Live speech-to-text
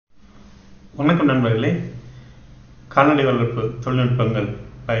வணக்கம் நண்பர்களே. கால்நடை வளர்ப்பு தொழில்நுட்பங்கள்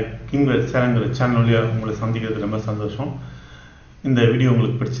பை கிங்வர் சேனல் சேனல் வழியாக உங்களை சந்திக்கிறது ரொம்ப சந்தோஷம். இந்த வீடியோ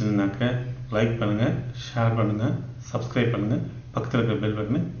உங்களுக்கு பிடிச்சிருந்தாக்க லைக் பண்ணுங்கள், ஷேர் பண்ணுங்கள், சப்ஸ்கிரைப் பண்ணுங்கள், பக்கத்தில் இருக்கிற பெல்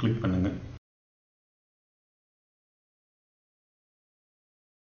பட்டனை கிளிக் பண்ணுங்கள்.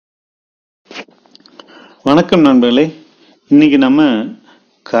 வணக்கம் நண்பர்களே. இன்னைக்கு நம்ம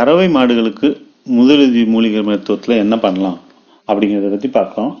கறவை மாடுகளுக்கு முதலுதவி மூலிகை மருத்துவத்தில் என்ன பண்ணலாம் அப்படிங்கிறத பற்றி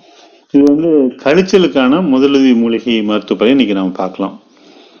பார்க்கலாம். இது கழிச்சலுக்கான முதலுதவி மூலிகை மருத்துவப்படி இன்னைக்கு நம்ம பார்க்கலாம்.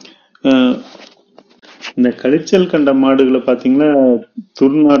 இந்த கழிச்சல் கண்ட மாடுகளை பார்த்தீங்கன்னா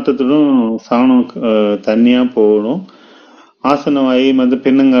துர்நாற்றத்துடன் சாணம் தண்ணியாக போகணும். ஆசன வாயி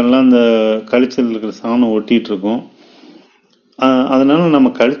பின்னங்கள்லாம் அந்த கழிச்சல் இருக்கிற சாணம் ஒட்டிகிட்டு இருக்கும். அதனால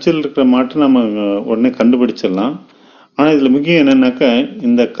நம்ம கழிச்சல் இருக்கிற மாட்டை நம்ம உடனே கண்டுபிடிச்சிடலாம். ஆனால் இதில் முக்கியம் என்னன்னாக்கா,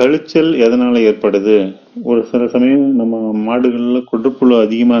 இந்த கழிச்சல் எதனால் ஏற்படுது? ஒரு சில சமயம் நம்ம மாடுகளில் குடற்புழு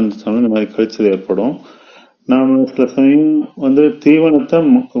அதிகமாக இருந்துச்சாலும் இந்த மாதிரி கழிச்சல் ஏற்படும். நாம் சில சமயம் தீவனத்தை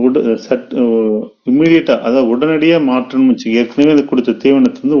இம்மிடியட்டாக, அதாவது உடனடியாக மாற்றணும்னு வச்சு, ஏற்கனவே அது கொடுத்த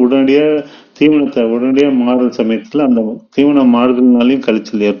தீவனத்தை உடனடியாக மாறுற சமயத்தில் அந்த தீவனம் மாறுதல்னாலையும்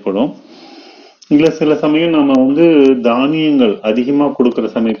கழிச்சல் ஏற்படும். இல்லை சில சமயம் நம்ம தானியங்கள் அதிகமாக கொடுக்குற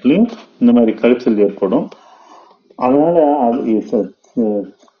சமயத்துலையும் இந்த மாதிரி கழிச்சல் ஏற்படும். அதனால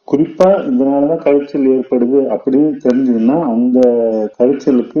குறிப்பா இதனாலதான் கழிச்சல் ஏற்படுது அப்படின்னு தெரிஞ்சதுன்னா அந்த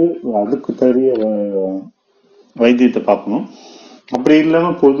கழிச்சலுக்கு அதுக்கு தெரிய வைத்தியத்தை பார்க்கணும். அப்படி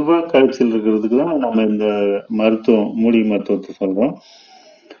இல்லாம பொதுவா கழிச்சல் இருக்கிறதுக்கு தான் நம்ம இந்த மூலிகை மருத்துவத்தை சொல்றோம்.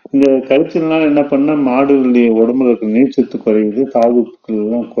 இந்த கழிச்சல்னால என்ன பண்ணா மாடுகளுடைய உடம்புல இருக்கிற நீர்ச்சத்து குறையுது, தாதுக்கள்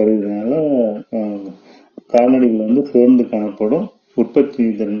எல்லாம் குறையுதுனால கால்நடைகள் சோர்ந்து காணப்படும், உற்பத்தி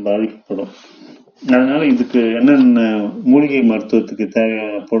திறன் பாதிக்கப்படும். அதனால இதுக்கு என்னென்ன மூலிகை மருத்துவத்துக்கு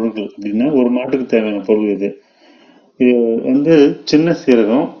தேவையான பொருட்கள் அப்படின்னா, ஒரு மாட்டுக்கு தேவையான பொருள் இது சின்ன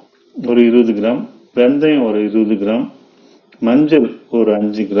சீரகம் ஒரு 20 கிராம், வெந்தயம் ஒரு 20 கிராம், மஞ்சள் ஒரு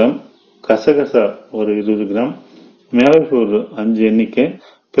 5 கிராம், கசகசா ஒரு 20 கிராம், மிளகு ஒரு 5 எண்ணிக்கை,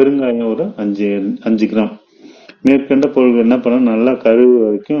 பெருங்காயம் ஒரு 5 கிராம். மேற்கண்ட பொருட்கள் என்ன பண்ண, நல்லா கழுவு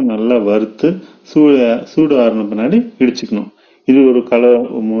வரைக்கும் நல்லா வறுத்து சூடு ஆறின பின்னாடி இடிச்சுக்கணும். இது ஒரு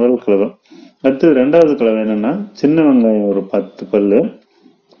முதல் கலவை. அடுத்தது ரெண்டாவது கலவை என்னன்னா, சின்ன வெங்காயம் ஒரு 10 பல்லு,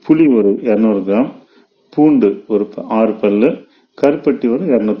 புளி ஒரு 200 கிராம், பூண்டு ஒரு 6 பல்லு, கருப்பட்டி ஒரு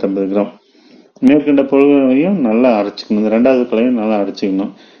 250 கிராம். மேற்கண்ட பொருள்களையும் நல்லா அரைச்சிக்கணும். இந்த ரெண்டாவது கலவையும் நல்லா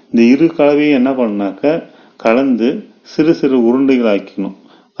அரைச்சிக்கணும். இந்த இரு கலவையும் என்ன பண்ணாக்க கலந்து சிறு சிறு உருண்டைகள் ஆக்கிக்கணும்.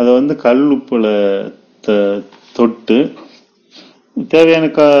 அதை கல் உப்புல தொட்டு தேவையான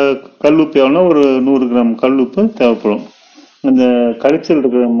கல் உப்பு எவ்வளோ, ஒரு 100 கிராம் கல் உப்பு தேவைப்படும். அந்த கழிச்சல்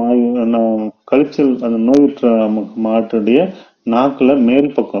இருக்கிற கழிச்சல் அந்த நோயுற்ற மாட்டுடைய நாக்குல மேல்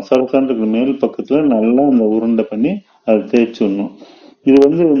பக்கம் சரசான் இருக்கிற மேல் பக்கத்துல நல்லா அந்த உருண்டை பண்ணி அதை தேய்ச்சி விடணும்.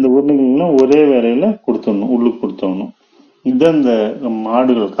 இது இந்த உருண்டைகள்லாம் ஒரே வேலையில கொடுத்துடணும், உள்ளுக்கு கொடுத்துடணும். இதுதான் இந்த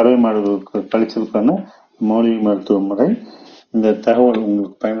கறவை மாடுகளுக்கு கழிச்சலுக்கான மூலிகை மருத்துவ முறை. இந்த தகவல்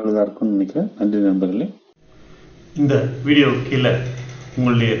உங்களுக்கு பயனுள்ளதா இருக்கும்னு நினைக்கிறேன். நன்றி நண்பர்களே. இந்த வீடியோ கீழே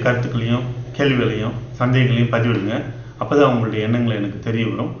உங்களுடைய கருத்துக்களையும் கேள்விகளையும் சந்தேகங்களையும் பதிவிடுங்க. அப்போதான் உங்களுடைய எண்ணங்களை எனக்கு தெரிய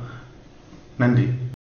வரும். நன்றி.